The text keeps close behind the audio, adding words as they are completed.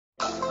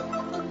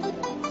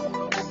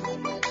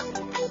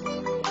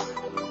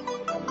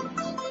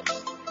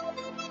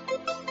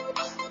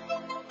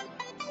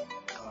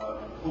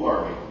who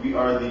are we? We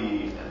are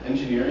the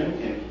engineering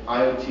and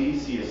IoT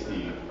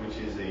CSD, which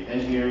is a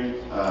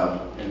engineering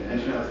and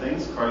Internet of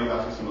Things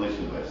cardiovascular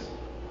simulation device.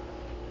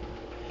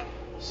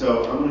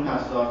 So I'm going to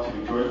pass it off to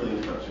Victoria for the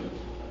introduction.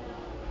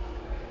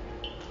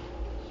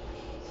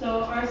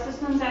 So our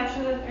system's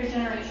actually the third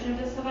generation of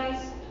this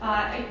device.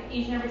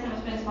 Each and every time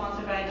it's been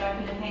sponsored by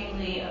Dr. Dapeng,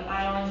 the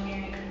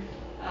Bioengineering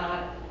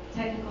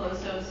Technical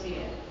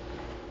Associate.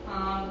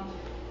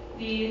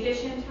 The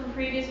additions from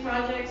previous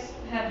projects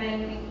have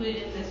been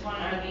included in this one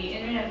are the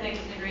Internet of Things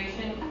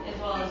integration, as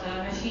well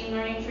as machine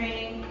learning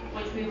training,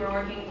 which we were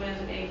working with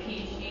a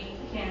PhD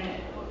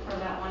candidate for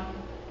that one,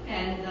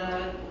 and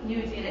the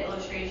new data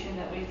illustration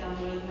that we've done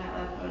with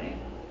MATLAB coding.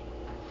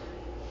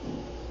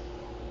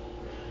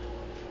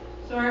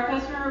 So our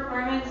customer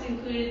requirements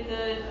included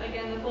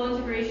the full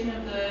integration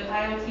of the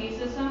IoT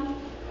system.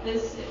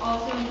 This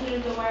also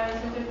included the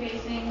wireless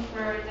interfacing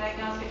for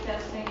diagnostic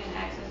testing and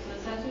access to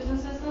the sensors and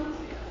systems.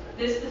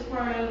 This is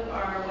part of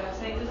our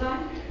website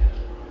design.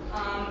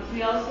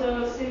 We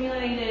also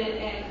simulated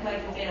and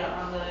collected data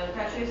on the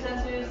pressure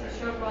sensors, the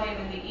stroke volume,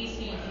 and the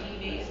ECG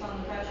based on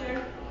the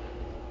pressure.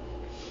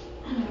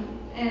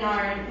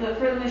 And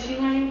for the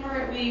machine learning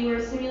part, we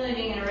were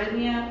simulating an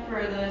arrhythmia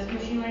for the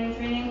machine learning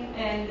training,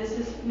 and this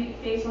is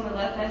based on the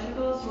left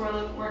ventricle, so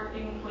we're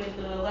working with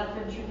the left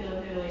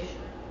ventricular fibrillation.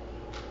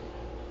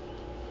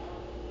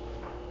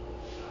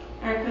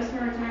 Our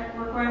customer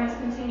requirements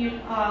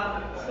continued.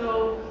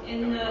 So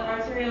in the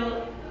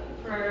arterial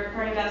for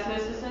cardiovascular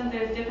system,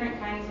 there's different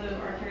kinds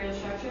of arterial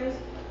structures.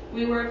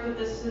 We work with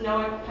the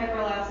stenoic,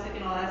 hyperelastic,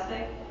 and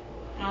elastic,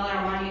 and I'll let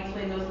Armani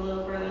explain those a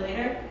little further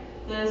later.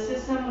 The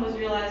system was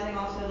realizing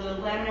also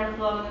the laminar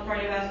flow in the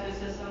cardiovascular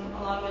system,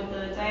 along with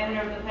the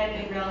diameter of the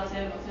piping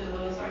relative to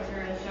those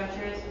arterial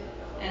structures,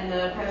 and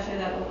the pressure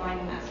that we'll find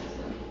in that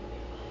system.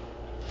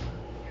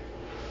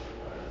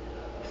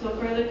 So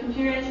for the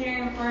computer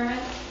engineering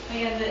requirements,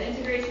 again, the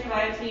integration of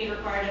IoT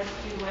required us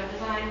to do web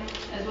design,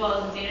 as well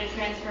as a data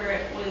transfer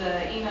with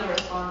an email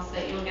response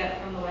that you'll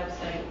get from the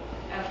website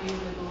after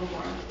using the Google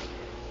form.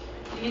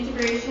 The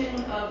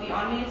integration of the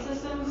automated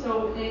system,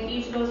 so in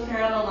each of those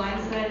parallel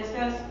lines that I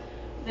discussed,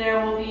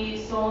 there will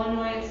be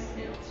solenoids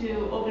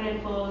to open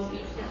and close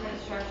each different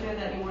structure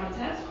that you want to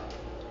test.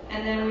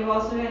 And then we've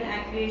also got an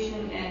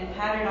activation and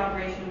pattern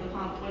operation of the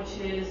pump, which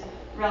is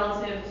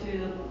relative to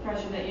the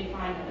pressure that you'd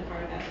find in the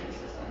cardiovascular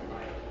system.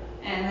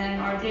 And then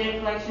our data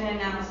collection and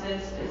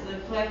analysis is the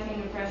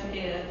collecting the pressure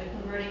data, the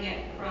converting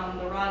it from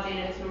the raw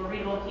data to a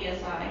readable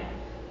PSI,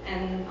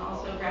 and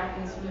also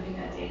graphing and smoothing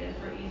that data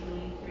for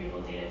easily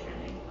readable data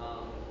trending.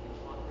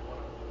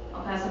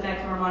 I'll pass it back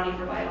to Armani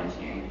for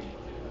bioengineering.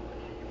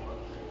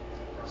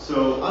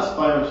 So us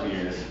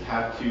bioengineers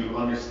have to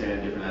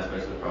understand different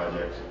aspects of the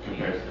project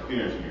compared to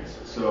computer engineers.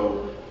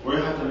 So we're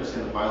going to have to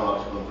understand the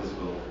biological and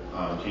physical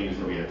changes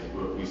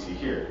that we see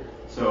here.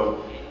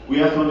 So we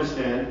have to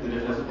understand the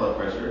different types of blood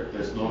pressure.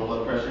 There's normal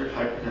blood pressure,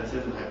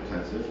 hypertensive, and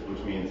hypotensive, which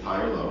means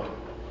high or low.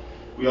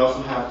 We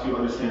also have to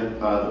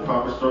understand the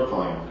proper stroke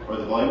volume, or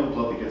the volume of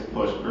blood that gets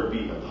pushed per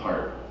beat of the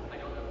heart,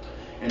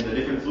 and the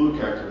different fluid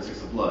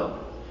characteristics of blood.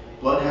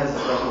 Blood has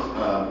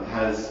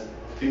has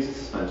things in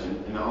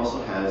suspension, and it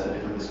also has a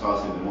different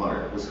viscosity than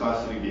water.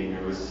 Viscosity being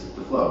the resistance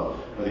to flow,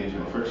 or the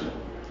internal friction.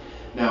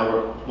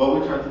 Now, what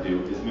we're trying to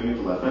do is mimic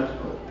the left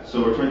ventricle.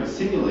 So we're trying to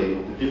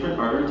simulate the different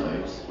artery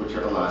types, which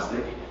are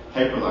elastic,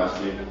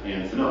 hyperelastic,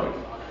 and stenotic.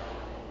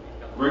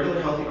 Regular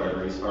healthy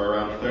arteries are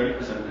around 30%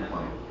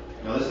 compliant.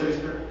 Now this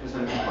 30%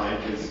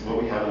 compliant is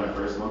what we have in our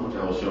first one, which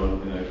I will show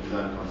in a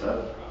design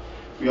concept.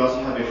 We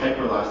also have a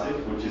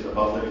hyperelastic, which is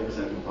above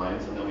 30%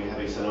 compliance, and then we have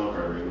a stenotic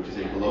artery, which is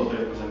a below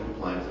 30%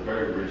 compliance, a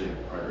very rigid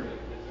artery.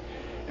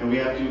 And we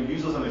have to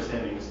use those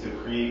understandings to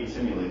create and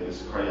simulate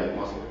this cardiac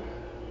muscle.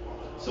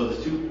 So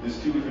there's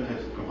two different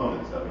types of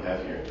components that we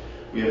have here.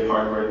 We have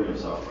hardware and we have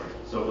software.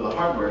 So for the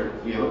hardware,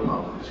 we have a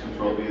pump, which is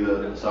controlled via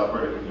the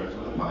software in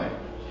conjunction with the Pi.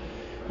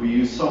 We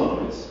use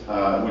solenoids,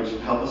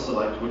 which help us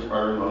select which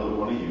artery model we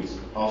want to use,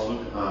 also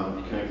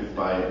connected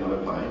by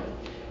another Pi.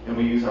 And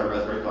we use our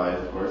Raspberry Pi,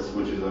 of course,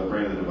 which is a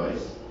brain of the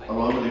device,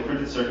 along with a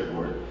printed circuit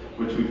board,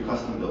 which we've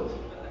custom built.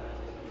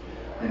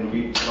 And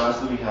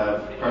lastly, we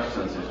have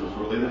pressure sensors, which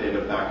relay the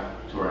data back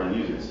to our end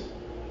users.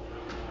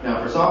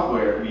 Now, for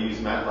software, we use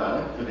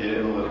MATLAB for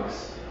data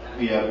analytics.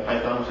 We have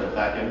Python, which is our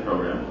back-end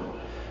program.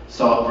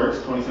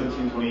 SolidWorks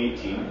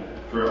 2017-2018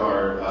 for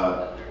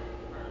our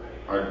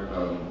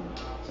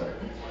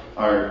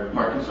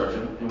part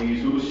construction, and we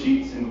use Google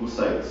Sheets and Google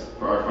Sites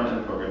for our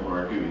front-end program, or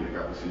our GUI, the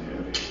graphics user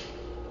interface.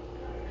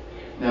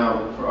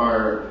 Now, for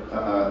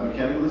our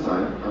mechanical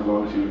design, I'm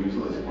going to use a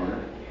laser pointer.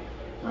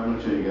 I'm going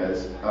to show you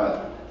guys.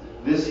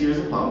 This here is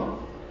a pump.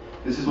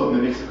 This is what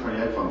mimics the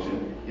cardiac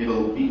function.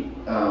 It'll beat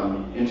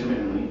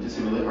intermittently to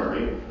simulate heart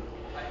rate.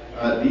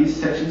 These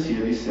sections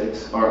here, these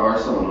 6, are our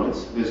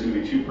solenoids. There's going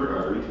to be 2 per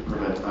artery to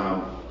prevent,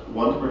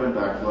 1 to prevent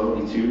backflow,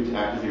 and 2 to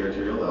act as the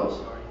arterial valves.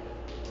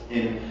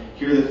 And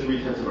here are the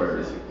 3 types of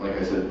arteries, like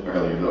I said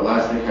earlier, the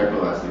elastic,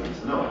 hyperelastic, and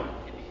stenotic.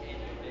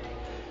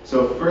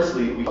 So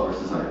firstly, we call this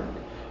design.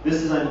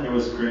 This design here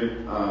was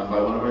created by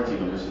one of our team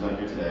members who's not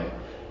here today.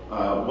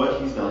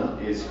 what he's done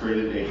is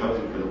created a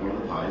housing for one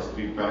of the pies to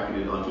be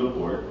bracketed onto a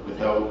board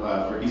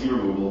without for easy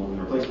removal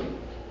and replacement.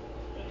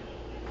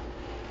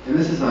 In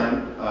this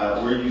design,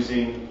 we're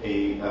using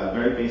a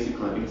very basic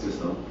clamping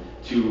system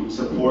to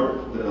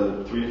support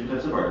the 3 different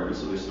types of arteries.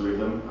 So there's 3 of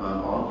them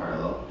all in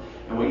parallel.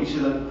 And what each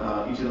of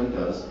them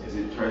does is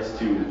it tries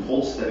to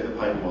hold steady the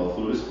pipe while the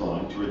fluid is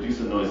flowing to reduce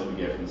the noise that we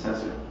get from the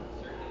sensor.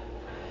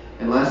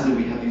 And lastly,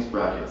 we have these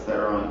brackets that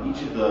are on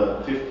each of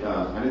the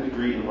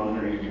 90-degree and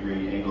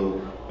 180-degree angle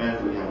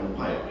bands that we have in the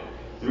pipe.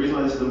 The reason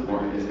why this is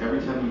important is every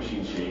time the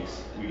machine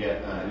shakes, we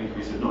get an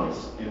increase of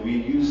noise. And we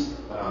use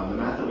the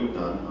math that we've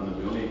done on the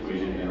Bioengineering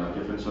equation and on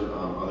different sort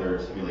of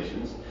other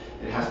simulations.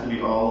 It has to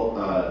be all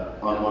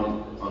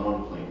on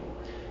one plane.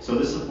 So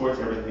this supports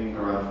everything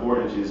around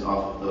 4 inches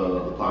off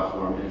the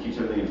platform and keeps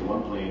everything into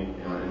one plane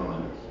in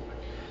alignment.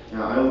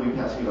 Now I will be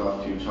passing it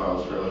off to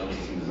Charles for electrical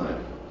system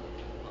design.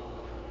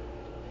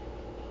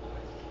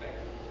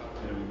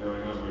 Going to be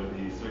going over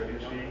the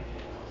circuitry.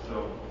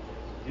 So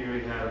here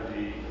we have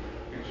the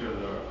picture of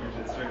the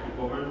printed circuit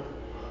board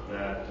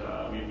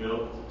that we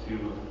built to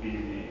be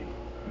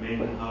the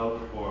main hub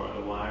for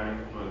the wiring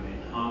for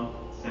the pump,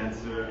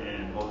 sensor,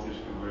 and voltage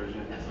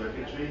conversion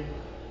circuitry.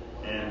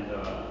 And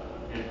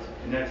it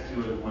connects to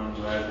one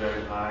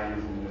Raspberry Pi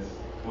using this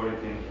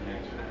 40-pin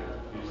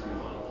connector, using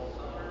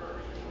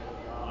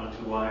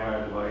to wire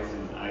our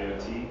devices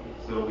IoT.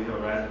 So we have a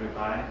Raspberry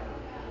Pi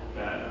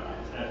that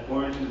at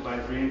 4 inches by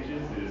 3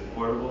 inches is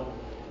portable,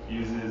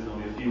 uses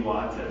only a few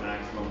watts at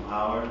maximum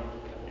power,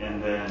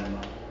 and then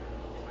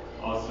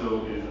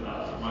also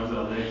runs a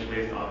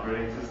Linux-based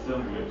operating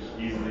system which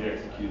easily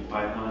executes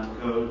Python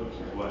code,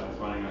 which is what is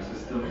running our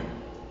system.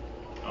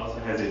 It also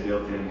has a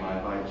built-in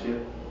Wi-Fi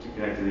chip to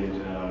connect to the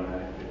internet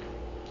automatically.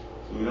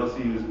 So we also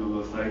use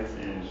Google Sites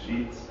and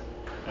Sheets.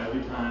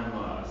 Every time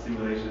a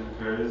simulation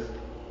occurs,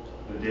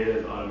 the data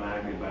is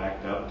automatically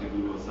backed up to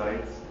Google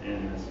Sites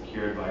and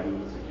secured by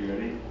Google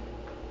Security.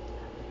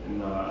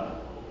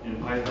 In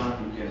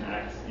Python,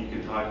 you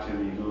can talk to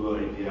the Google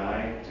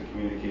API to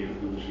communicate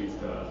with Google Sheets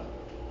to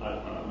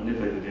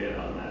manipulate the data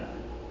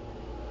automatically.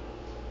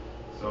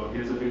 So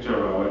here's a picture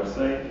of our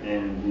website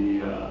and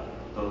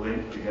the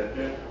link to get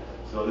there.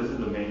 So this is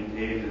the main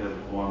page. It has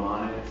a form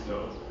on it.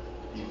 So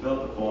you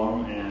fill out the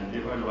form, and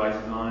if our device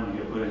is on,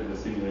 you get put into the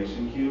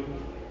simulation queue.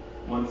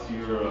 Once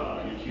your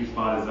queue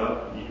spot is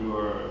up,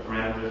 your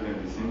parameter is going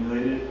to be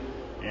simulated,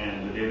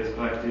 and the data is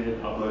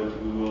collected, uploaded to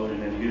Google,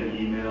 and then you get an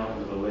email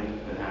with a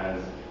link that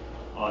has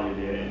all your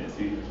data in it, so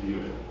you can view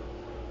it.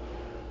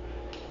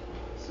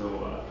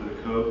 So for the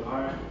code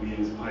part, we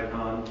use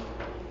Python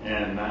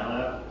and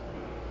MATLAB.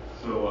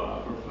 So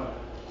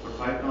for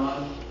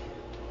Python,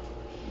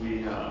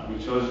 we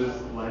chose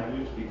this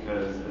language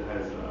because it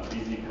has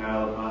easy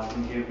parallel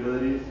processing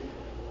capabilities.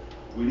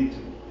 We need to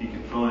be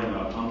controlling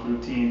pump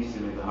routines,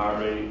 simulate the heart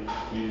rate.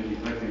 We need to be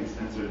collecting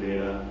sensor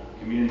data,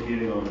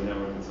 communicating over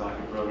network and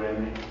socket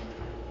programming,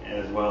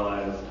 as well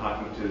as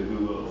talking to the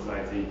Google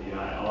Sites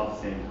API all at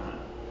the same time.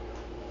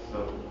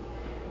 So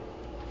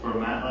for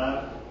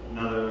MATLAB,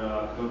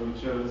 another code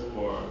we chose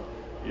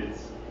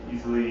it's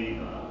easily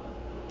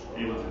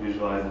able to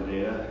visualize the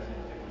data.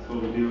 So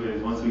what we do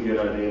is once we get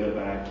our data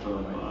back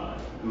from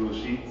Google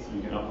Sheets,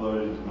 we can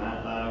upload it into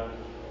MATLAB,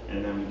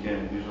 and then we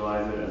can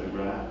visualize it as a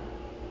graph.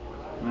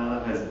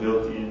 MATLAB has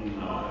built-in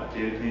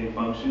data cleaning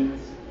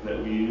functions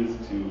that we use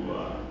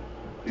to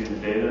clean the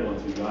data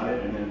once we got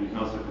it, and then we can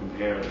also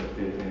compare the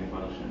data cleaning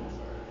functions.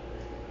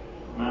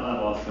 MATLAB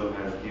also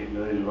has the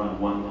capability to run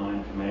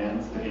one-line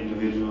commands to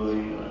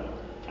individually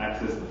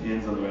access the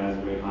pins on the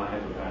Raspberry Pi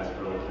for fast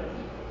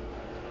prototyping.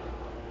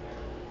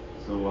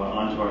 So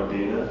onto our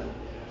data.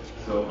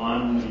 So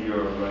on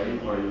your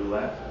right or your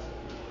left,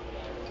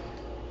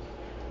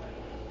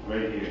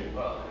 right here,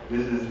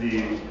 this is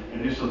the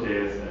initial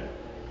data set.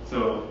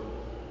 So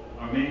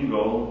our main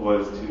goal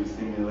was to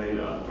simulate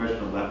the pressure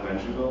of the left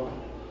ventricle,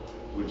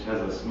 which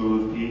has a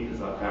smooth peak, it's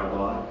not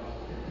parabolic.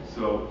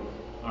 So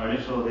our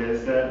initial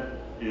data set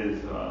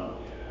is the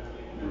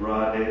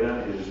raw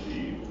data is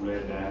the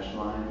red dashed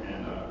line,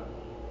 and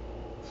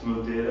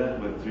smooth data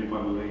with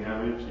 3-point moving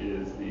average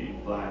is the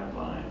black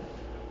line.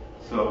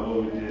 So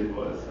what we did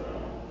was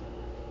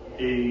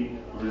a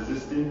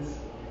resistance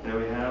that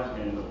we have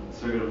in the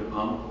circuit of the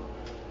pump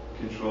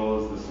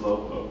controls the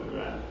slope of the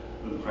graph,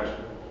 of the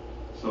pressure.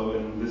 So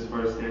in this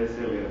first data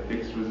set, we have a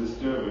fixed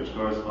resistor, which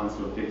corresponds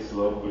to a fixed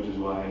slope, which is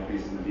why it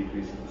increases and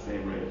decreases at the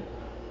same rate.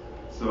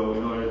 So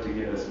in order to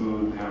get a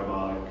smooth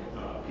parabolic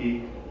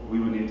peak, we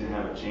would need to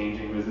have a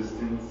changing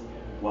resistance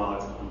while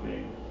it's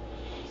pumping.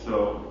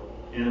 So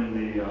in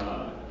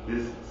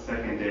this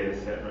second data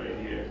set right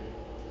here,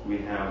 we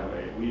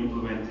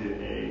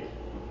implemented a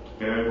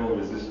variable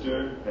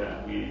resistor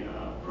that we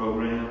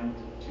programmed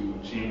to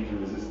change the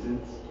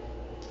resistance,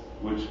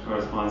 which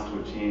corresponds to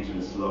a change in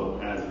the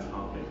slope as it's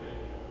pumping.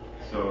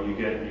 So you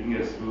can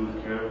get a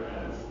smooth curve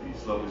as the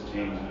slope is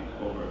changing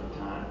over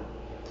time.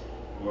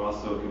 We're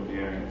also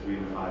comparing 3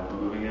 to 5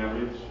 moving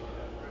average.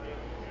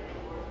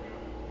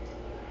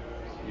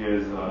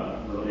 Here's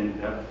a little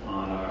in-depth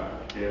on our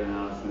data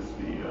analysis.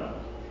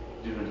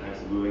 different types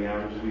of moving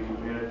averages we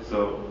compared.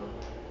 So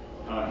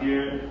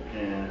here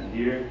and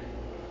here,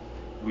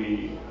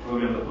 we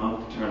programmed the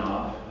pump to turn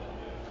off.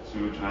 So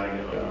we would try to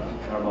get like a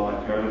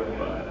parabolic curve,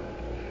 but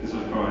this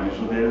was from our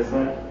initial data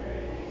set.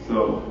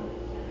 So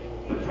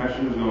the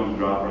pressure is going to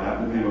drop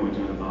rapidly when we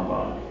turn the pump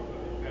off.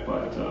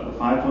 But the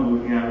 5-point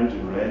moving average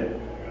in red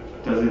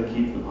doesn't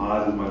keep the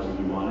pause as much as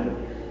we wanted.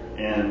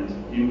 And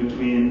in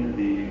between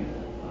the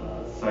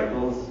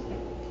cycles,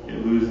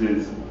 it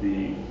loses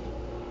the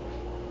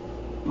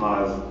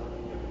pause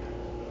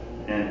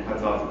and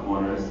cuts off the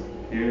corners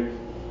here.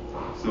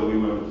 So we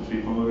went with the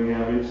 3-point moving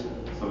average,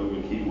 so we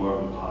would keep more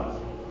of a pause.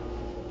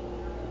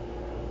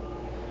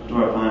 To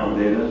our final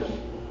data.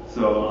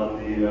 So on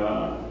the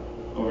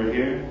over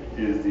here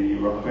is the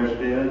rough pressure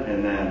data,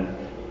 and then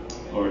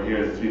over here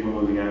is the 3-point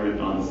moving average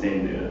on the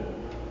same data.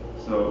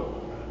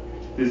 So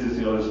this is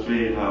to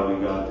illustrate how we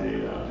got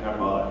the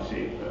parabolic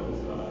shape that was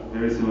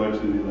very similar to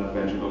the left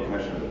ventricle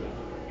pressure.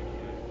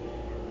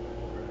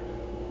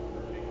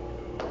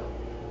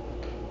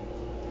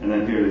 And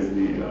then here is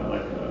the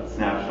like a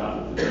snapshot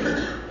of the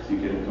data, so you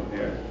can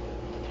compare.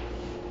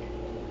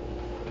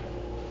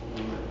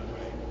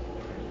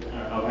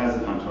 I'll pass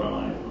it on to our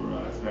line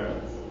for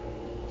experiments.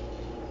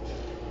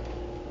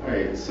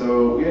 Alright,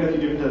 so we had a few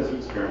different types of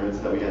experiments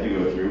that we had to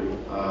go through.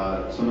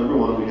 So number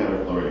one, we had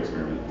our flow rate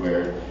experiment,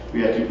 where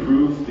we had to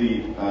prove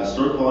the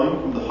stroke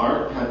volume from the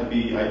heart had to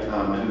be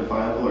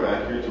identifiable or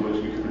accurate to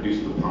which we could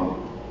produce the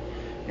pump.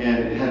 And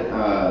it had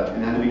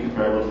to be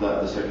comparable to that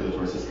of the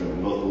circulatory system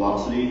in both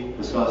velocity,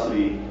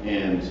 viscosity,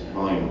 and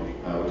volume,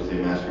 which is a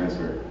mass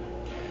transfer.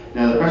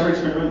 Now, the pressure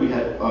experiment, we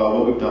had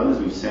what we've done is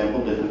we've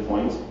sampled different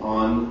points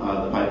on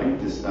the piping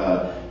to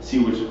see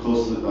which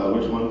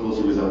one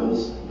closely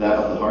resembles that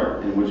of the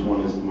heart and which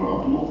one is more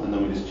optimal, and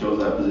then we just chose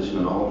that position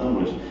on all of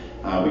them, which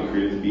we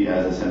created to be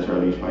as the center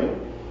of each pipe.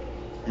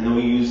 And then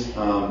we used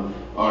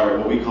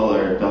what we call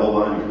our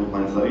double-blind or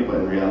triple-blind study, but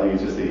in reality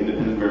it's just an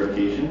independent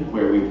verification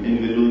where we've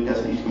individually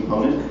tested each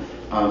component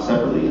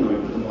separately, and then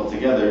we put them all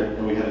together,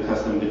 and we had to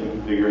test them in different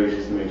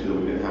configurations to make sure that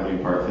we didn't have any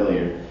part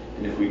failure.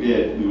 And if we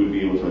did, we would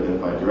be able to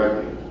identify it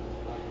directly.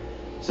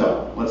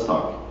 So, let's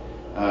talk.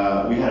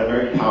 We had a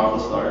very powerful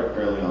start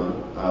early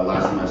on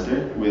last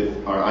semester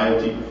with our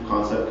IoT proof of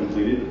concept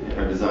completed, and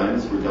our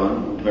designs were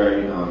done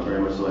very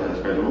much so ahead of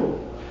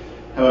schedule.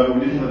 However, we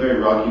did have a very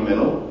rocky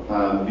middle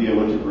via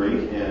winter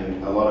break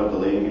and a lot of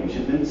delaying in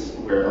shipments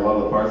where a lot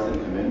of the parts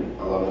didn't come in.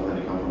 A lot of them had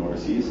to come from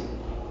overseas.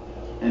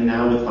 And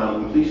now with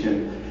final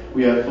completion,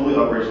 we have fully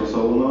operational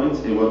solenoids,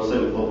 a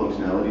website with full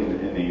functionality,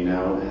 and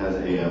now has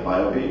a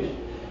bio page.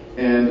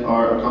 And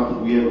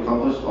we have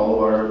accomplished all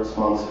of our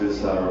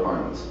SPONSFIS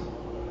requirements.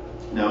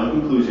 Now,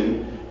 in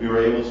conclusion, we were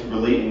able to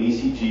relate an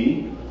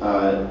ECG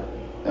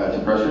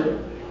to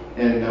pressure,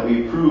 and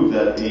we proved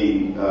that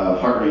a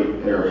heart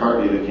rate or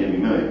heart data can be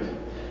mimicked.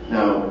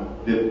 Now,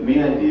 the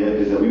main idea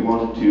is that we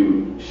wanted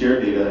to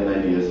share data and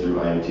ideas through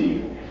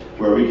IoT,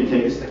 where we could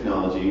take this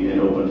technology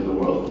and open it to the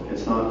world.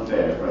 It's not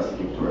fair for us to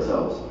keep it to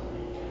ourselves.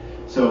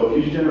 So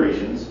future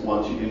generations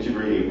want to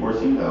integrate a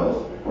porcine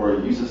valve or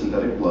use of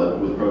synthetic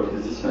blood with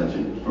protein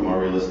suspension from our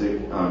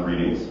realistic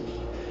readings,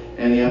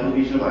 and the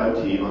application of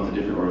IoT onto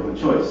different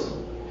organs of choice.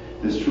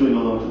 There's truly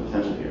no limit to the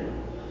potential here.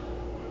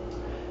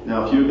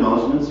 Now, a few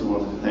acknowledgments. We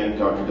wanted to thank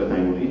Dr.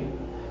 Dapeng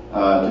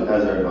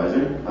as our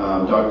advisor,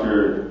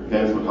 Dr.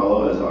 Vance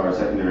McCullough as our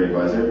secondary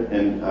advisor,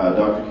 and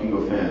Dr.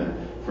 Kingo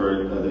Fan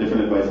for the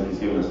different advice that he's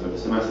given us through the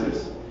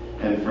semesters,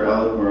 and for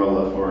Alec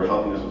Marola for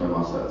helping us with our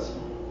MOSFETs.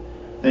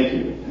 Thank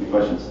you. Any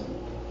questions?